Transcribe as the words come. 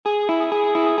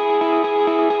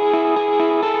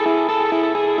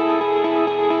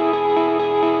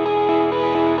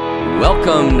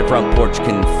Welcome to Front Porch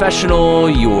Confessional,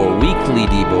 your weekly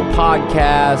Devo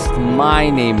podcast. My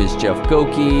name is Jeff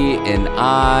Goki, and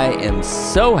I am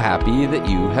so happy that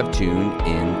you have tuned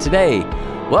in today.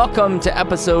 Welcome to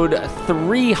episode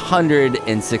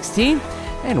 316,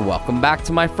 and welcome back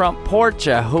to my front porch.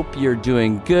 I hope you're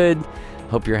doing good.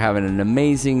 Hope you're having an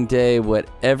amazing day,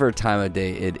 whatever time of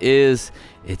day it is.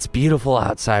 It's beautiful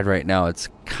outside right now. It's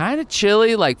kind of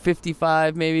chilly, like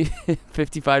 55, maybe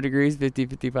 55 degrees,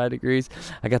 55 degrees.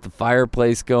 I got the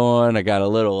fireplace going. I got a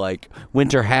little like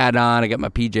winter hat on. I got my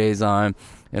PJs on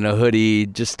and a hoodie,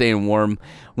 just staying warm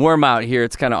out here.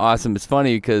 It's kind of awesome. It's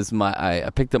funny because I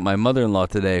picked up my mother-in-law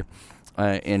today,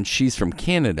 and she's from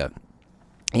Canada.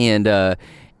 And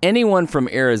anyone from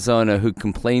Arizona who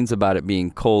complains about it being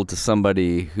cold to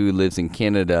somebody who lives in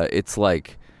Canada, it's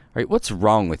like, all right, what's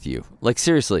wrong with you? Like,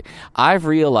 seriously, I've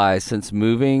realized since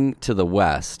moving to the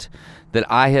West that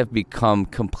I have become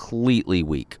completely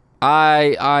weak.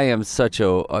 I am such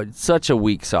a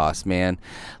weak sauce, man.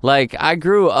 Like, I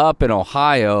grew up in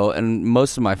Ohio, and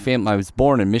most of my family, I was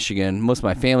born in Michigan. Most of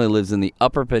my family lives in the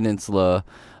Upper Peninsula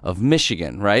of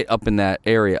Michigan, right? Up in that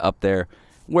area up there,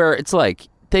 where it's like,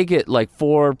 they get like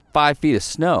 4 or 5 feet of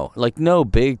snow, like no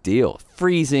big deal.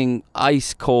 Freezing,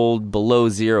 ice cold, below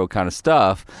zero kind of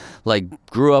stuff. Like,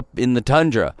 grew up in the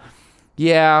tundra.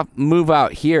 Yeah, move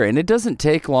out here, and it doesn't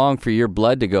take long for your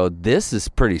blood to go, this is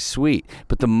pretty sweet.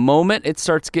 But the moment it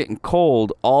starts getting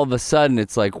cold, all of a sudden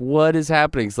it's like, what is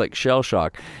happening? It's like shell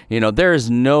shock. You know, there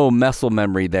is no muscle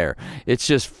memory there. It's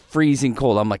just freezing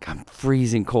cold. I'm like, I'm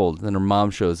freezing cold. And then her mom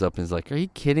shows up and is like, are you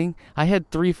kidding? I had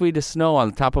 3 feet of snow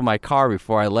on the top of my car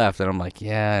before I left. And I'm like,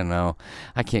 yeah, I know.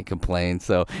 I can't complain.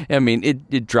 So, I mean,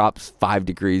 it drops 5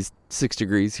 degrees, 6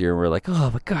 degrees here, and we're like,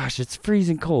 oh my gosh, it's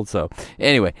freezing cold. So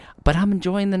anyway, but I'm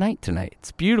enjoying the night tonight.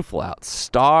 It's beautiful out.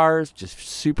 Stars, just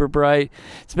super bright.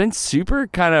 It's been super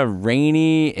kind of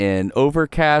rainy and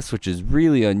overcast, which is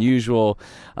really unusual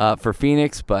for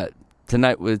Phoenix, but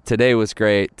today was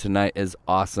great. Tonight is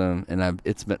awesome, and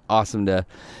it's been awesome to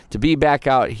be back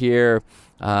out here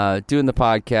doing the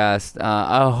podcast.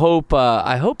 I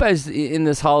hope as in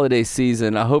this holiday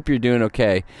season, I hope you're doing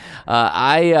okay.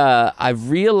 I've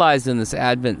realized in this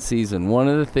Advent season, one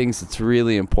of the things that's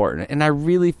really important, and I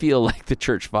really feel like the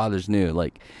church fathers knew,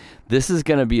 like, this is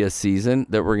going to be a season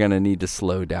that we're going to need to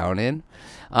slow down in.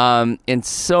 And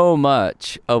so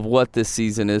much of what this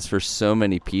season is for so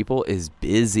many people is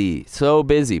busy, so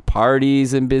busy,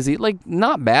 parties and busy, like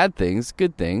not bad things,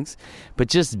 good things, but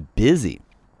just busy.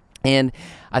 And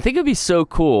I think it'd be so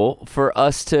cool for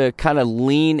us to kind of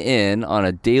lean in on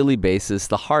a daily basis,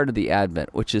 the heart of the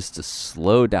Advent, which is to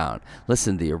slow down.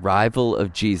 Listen, the arrival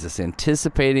of Jesus,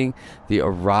 anticipating the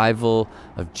arrival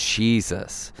of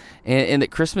Jesus. And that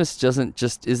Christmas isn't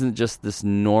just this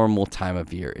normal time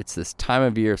of year. It's this time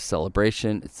of year of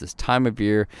celebration. It's this time of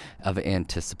year of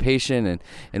anticipation.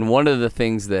 And one of the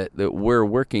things that we're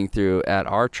working through at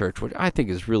our church, which I think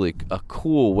is really a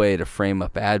cool way to frame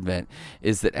up Advent,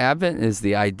 is that Advent is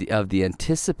the idea of the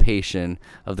anticipation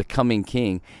of the coming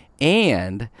King,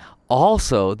 and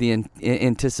also the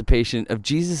anticipation of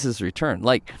Jesus' return.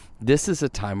 Like, this is a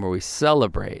time where we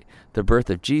celebrate the birth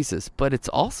of Jesus, but it's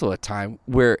also a time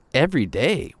where every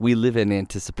day we live in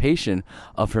anticipation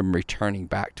of him returning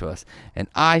back to us. And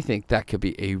I think that could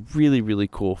be a really, really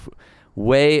cool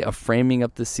way of framing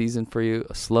up this season for you,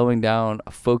 of slowing down,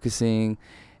 of focusing,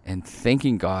 and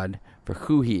thanking God for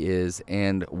who he is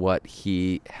and what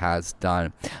he has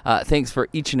done. Thanks for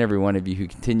each and every one of you who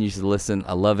continues to listen.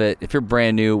 I love it. If you're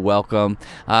brand new, welcome.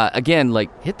 Again,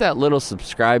 like, hit that little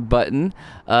subscribe button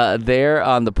there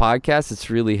on the podcast. It's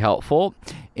really helpful.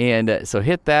 And so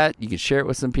hit that. You can share it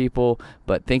with some people.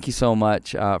 But thank you so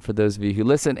much for those of you who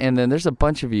listen. And then there's a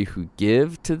bunch of you who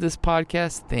give to this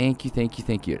podcast. Thank you.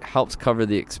 It helps cover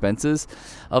the expenses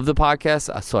of the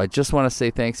podcast. So I just want to say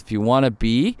thanks. If you want to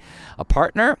be a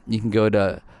partner, you can go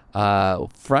to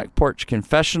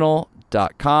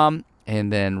frontporchconfessional.com.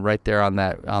 And then right there on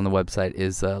the website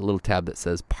is a little tab that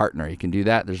says partner. You can do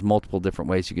that. There's multiple different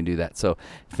ways you can do that. So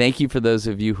thank you for those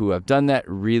of you who have done that.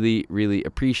 Really, really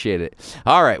appreciate it.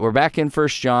 All right, we're back in 1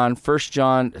 John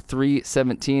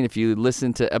 3:17. If you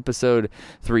listen to episode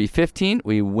 315,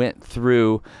 we went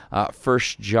through 1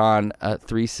 John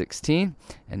 3:16,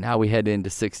 and now we head into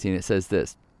 16. It says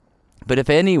this: but if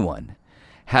anyone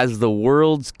has the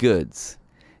world's goods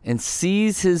and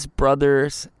sees his brother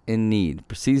in need,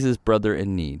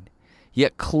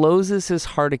 yet closes his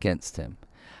heart against him,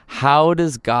 how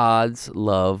does God's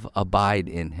love abide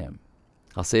in him?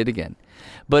 I'll say it again.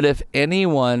 But if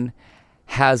anyone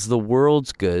has the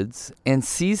world's goods and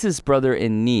sees his brother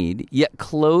in need, yet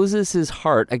closes his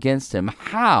heart against him,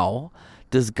 how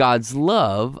does God's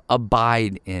love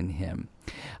abide in him?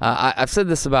 I've said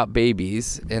this about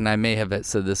babies, and I may have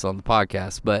said this on the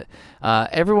podcast, but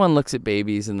everyone looks at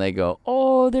babies and they go,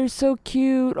 oh, they're so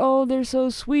cute. Oh, they're so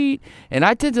sweet. And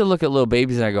I tend to look at little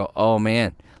babies and I go, oh,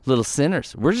 man, little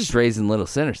sinners. We're just raising little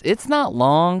sinners. It's not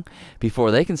long before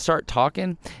they can start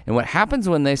talking. And what happens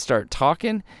when they start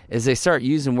talking is they start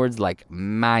using words like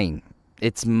mine.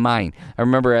 It's mine. I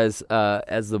remember as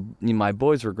my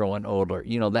boys were growing older,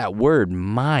 that word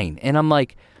mine. And I'm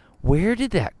like, where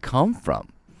did that come from?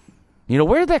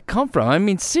 Where did that come from? I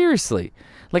mean, seriously.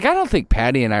 Like, I don't think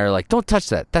Patty and I are like, don't touch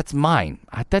that. That's mine.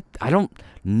 I don't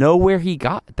know where he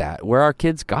got that, where our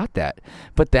kids got that.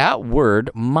 But that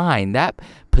word, mine, that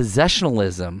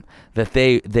possessionalism that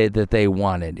they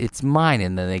wanted, it's mine.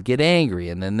 And then they get angry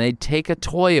and then they take a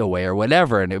toy away or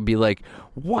whatever. And it would be like,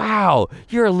 wow,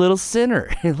 you're a little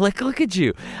sinner. Like, look at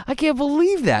you. I can't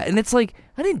believe that. And it's like,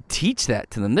 I didn't teach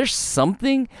that to them. There's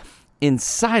something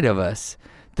inside of us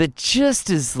that just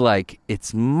is like,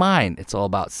 it's mine. It's all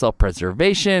about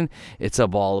self-preservation. It's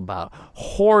all about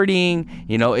hoarding.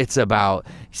 It's about,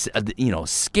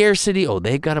 scarcity. Oh,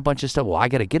 they've got a bunch of stuff. Well, I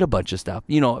got to get a bunch of stuff.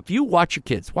 If you watch your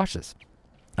kids, watch this.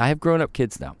 I have grown-up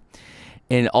kids now.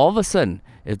 And all of a sudden,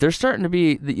 if they're starting to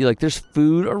be, like, there's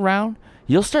food around,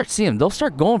 you'll start seeing them. They'll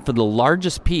start going for the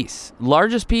largest piece,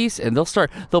 and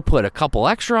they'll put a couple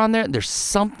extra on there. There's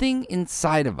something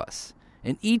inside of us,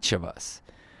 in each of us,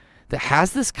 that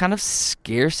has this kind of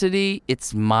scarcity,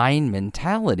 it's mine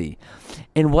mentality.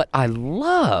 And what I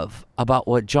love about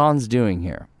what John's doing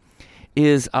here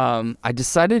is I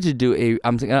decided to do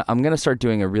I'm going to start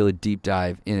doing a really deep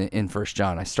dive in 1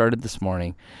 John. I started this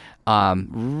morning.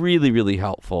 Really, really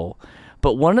helpful.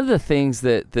 But one of the things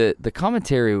that the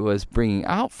commentary was bringing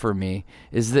out for me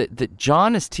is that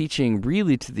John is teaching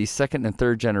really to these second and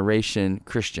third generation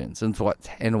Christians. And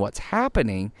what's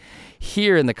happening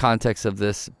here in the context of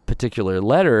this particular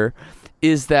letter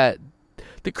is that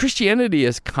the Christianity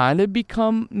has kind of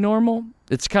become normal.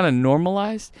 It's kind of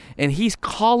normalized. And he's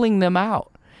calling them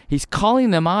out. He's calling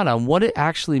them out on what it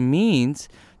actually means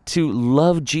to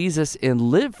love Jesus and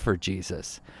live for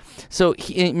Jesus. So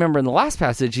remember in the last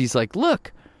passage, he's like,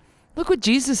 look what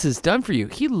Jesus has done for you.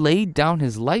 He laid down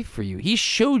his life for you. He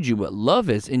showed you what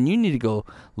love is, and you need to go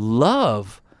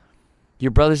love your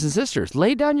brothers and sisters.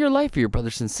 Lay down your life for your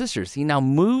brothers and sisters. He now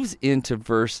moves into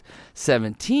verse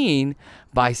 17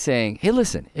 by saying, hey,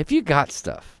 listen, if you got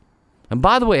stuff, and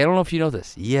by the way, I don't know if you know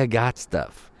this, you got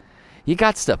stuff. You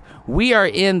got stuff. We are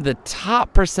in the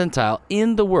top percentile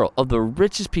in the world of the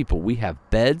richest people. We have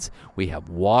beds. We have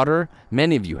water.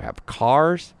 Many of you have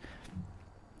cars.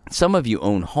 Some of you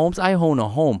own homes. I own a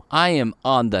home. I am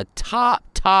on the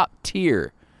top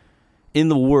tier in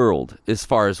the world as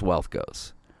far as wealth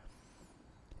goes.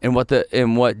 And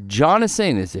what John is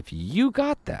saying is, if you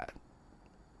got that,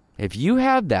 if you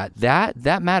have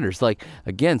that matters. Like,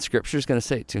 again, Scripture is going to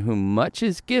say, to whom much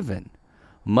is given,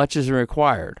 much is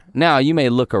required. Now, you may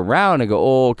look around and go,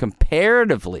 oh,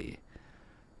 comparatively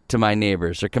to my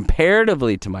neighbors or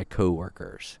comparatively to my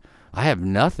coworkers, I have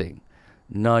nothing.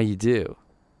 No, you do.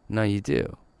 No, you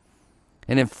do.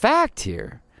 And in fact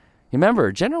here,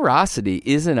 remember, generosity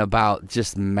isn't about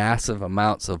just massive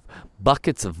amounts of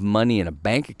buckets of money in a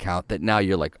bank account that now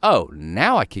you're like, oh,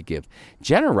 now I could give.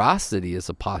 Generosity is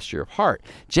a posture of heart.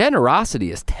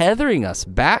 Generosity is tethering us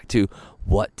back to,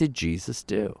 what did Jesus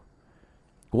do?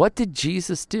 What did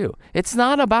Jesus do? It's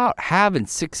not about having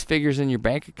 6 figures in your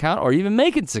bank account or even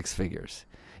making 6 figures.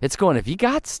 It's going, if you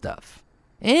got stuff,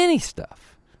 any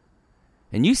stuff,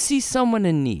 and you see someone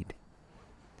in need,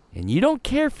 and you don't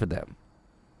care for them,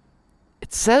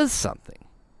 it says something.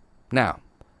 Now,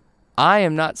 I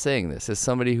am not saying this as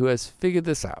somebody who has figured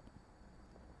this out.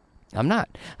 I'm not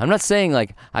saying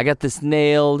like I got this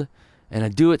nailed and I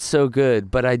do it so good,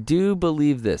 but I do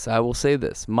believe this. I will say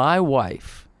this. My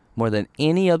wife, more than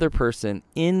any other person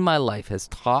in my life, has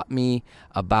taught me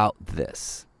about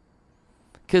this.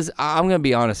 Because I'm going to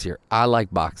be honest here. I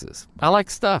like boxes. I like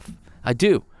stuff. I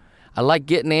do. I like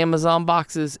getting Amazon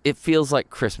boxes. It feels like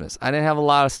Christmas. I didn't have a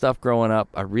lot of stuff growing up.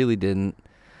 I really didn't.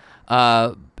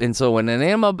 And so when an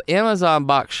Amazon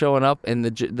box showing up, and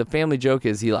the family joke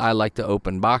is I like to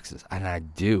open boxes. And I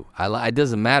do. It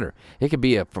doesn't matter. It could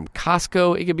be from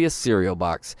Costco. It could be a cereal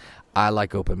box. I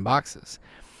like open boxes.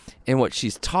 And what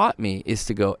she's taught me is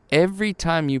to go, every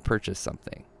time you purchase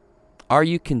something, are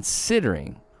you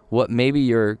considering what maybe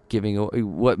you're giving,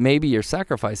 what maybe you're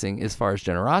sacrificing as far as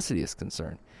generosity is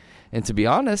concerned? And to be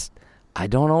honest, I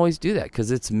don't always do that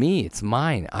because it's me. It's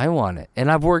mine. I want it.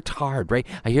 And I've worked hard, right?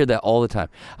 I hear that all the time.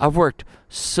 I've worked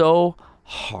so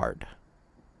hard.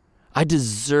 I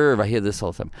hear this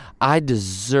all the time, I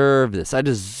deserve this. I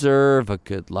deserve a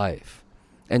good life.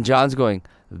 And John's going,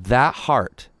 that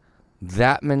heart,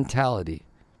 that mentality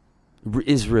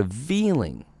is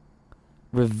revealing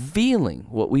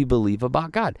what we believe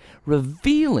about God,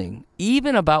 revealing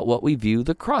even about what we view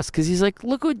the cross. Because he's like,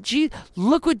 look what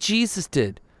Jesus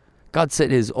did. God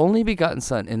sent his only begotten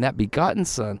son, and that begotten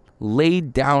son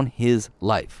laid down his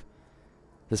life.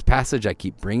 This passage, I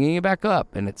keep bringing it back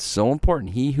up, and it's so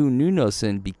important. He who knew no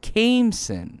sin became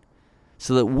sin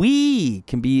so that we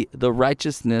can be the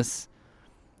righteousness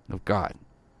of God.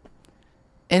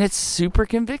 And it's super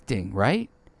convicting, right?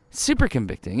 Super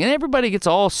convicting. And everybody gets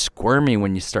all squirmy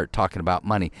when you start talking about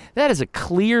money. That is a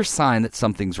clear sign that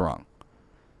something's wrong.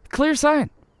 Clear sign.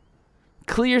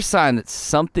 Clear sign that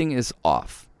something is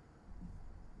off.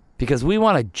 Because we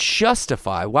want to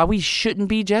justify why we shouldn't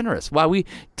be generous, why we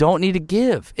don't need to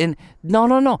give. And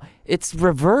no. It's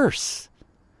reverse.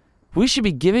 We should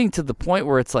be giving to the point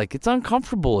where it's like, it's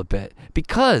uncomfortable a bit.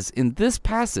 Because in this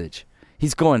passage,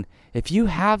 he's going, if you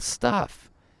have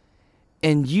stuff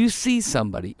and you see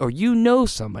somebody or you know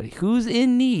somebody who's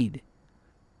in need,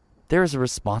 there is a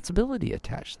responsibility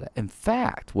attached to that. In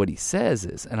fact, what he says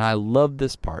is, and I love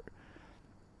this part,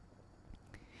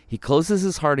 he closes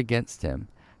his heart against him.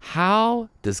 How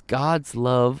does God's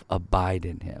love abide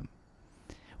in him?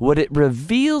 What it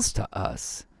reveals to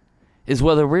us is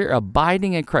whether we're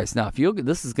abiding in Christ. Now,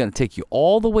 this is going to take you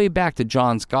all the way back to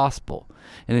John's gospel.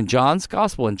 And in John's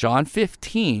gospel, in John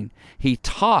 15, he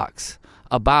talks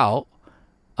about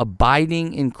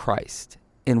abiding in Christ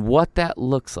and what that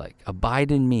looks like.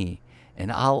 Abide in me,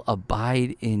 and I'll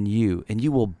abide in you, and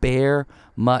you will bear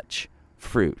much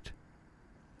fruit.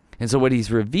 And so what he's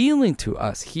revealing to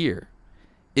us here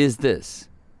is this.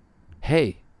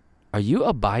 Hey, are you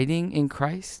abiding in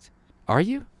Christ? Are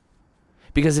you?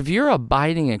 Because if you're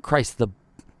abiding in Christ, the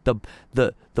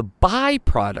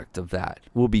byproduct of that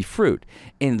will be fruit.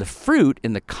 And the fruit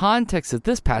in the context of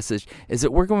this passage is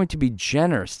that we're going to be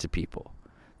generous to people,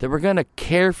 that we're going to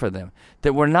care for them,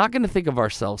 that we're not going to think of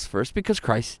ourselves first because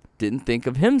Christ didn't think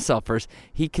of himself first.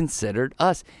 He considered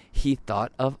us. He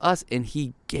thought of us, and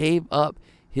he gave up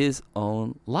his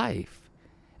own life.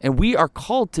 And we are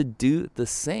called to do the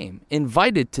same,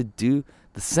 invited to do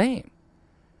the same.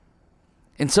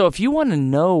 And so if you want to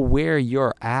know where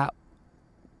you're at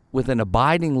with an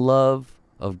abiding love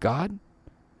of God,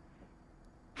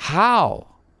 how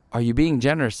are you being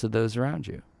generous to those around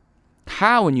you?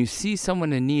 How, when you see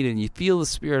someone in need and you feel the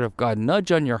Spirit of God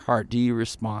nudge on your heart, do you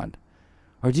respond?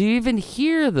 Or do you even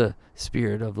hear the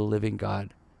Spirit of the living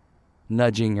God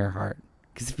nudging your heart?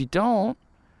 Because if you don't,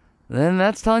 then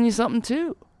that's telling you something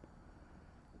too.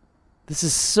 This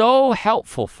is so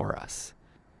helpful for us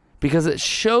because it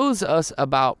shows us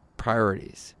about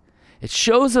priorities. It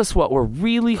shows us what we're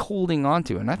really holding on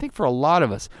to. And I think for a lot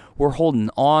of us, we're holding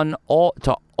on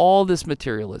to all this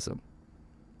materialism.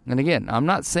 And again, I'm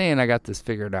not saying I got this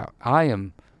figured out. I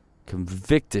am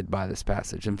convicted by this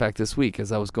passage. In fact, this week,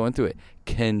 as I was going through it,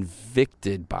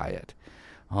 convicted by it.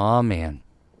 Oh, man.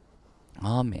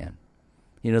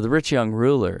 You know, the rich young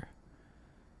ruler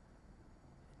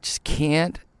just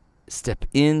can't step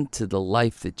into the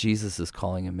life that Jesus is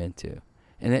calling him into.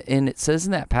 And it says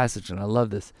in that passage, and I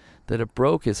love this, that it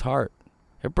broke his heart.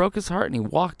 It broke his heart, and he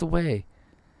walked away.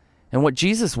 And what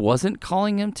Jesus wasn't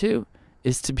calling him to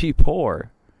is to be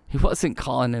poor. He wasn't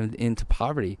calling him into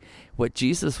poverty. What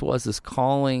Jesus was is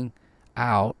calling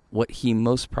out what he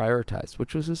most prioritized,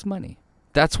 which was his money.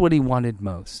 That's what he wanted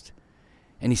most.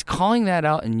 And he's calling that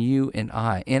out in you and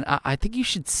I. And I think you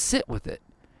should sit with it.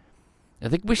 I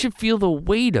think we should feel the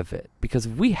weight of it, because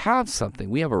if we have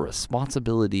something, we have a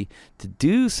responsibility to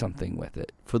do something with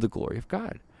it for the glory of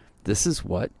God. This is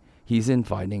what he's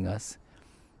inviting us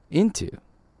into,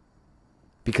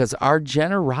 because our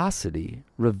generosity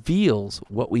reveals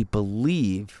what we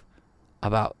believe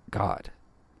about God.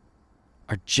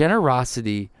 Our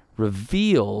generosity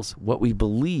reveals what we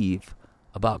believe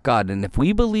about God. And if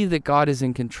we believe that God is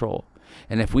in control,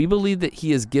 and if we believe that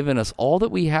he has given us all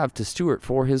that we have to steward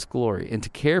for his glory and to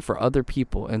care for other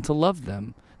people and to love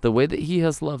them the way that he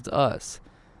has loved us,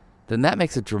 then that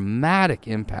makes a dramatic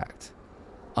impact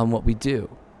on what we do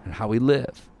and how we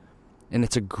live. And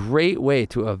it's a great way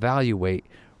to evaluate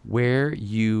where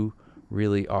you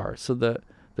really are. So the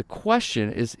question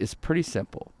is pretty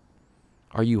simple.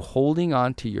 Are you holding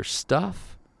on to your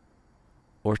stuff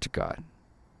or to God?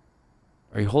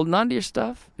 Are you holding on to your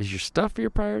stuff? Is your stuff your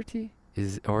priority?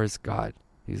 Or is God?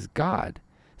 Because God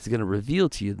is going to reveal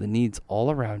to you the needs all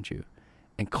around you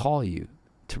and call you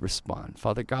to respond.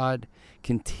 Father God,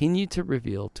 continue to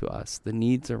reveal to us the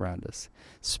needs around us.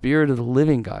 Spirit of the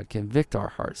living God, convict our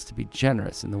hearts to be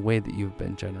generous in the way that you've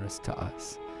been generous to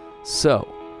us. So,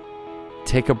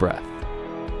 take a breath,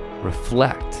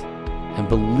 reflect, and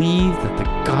believe that the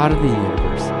God of the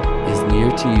universe is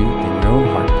nearer to you than your own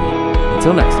heartbeat.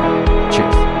 Until next time,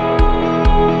 cheers.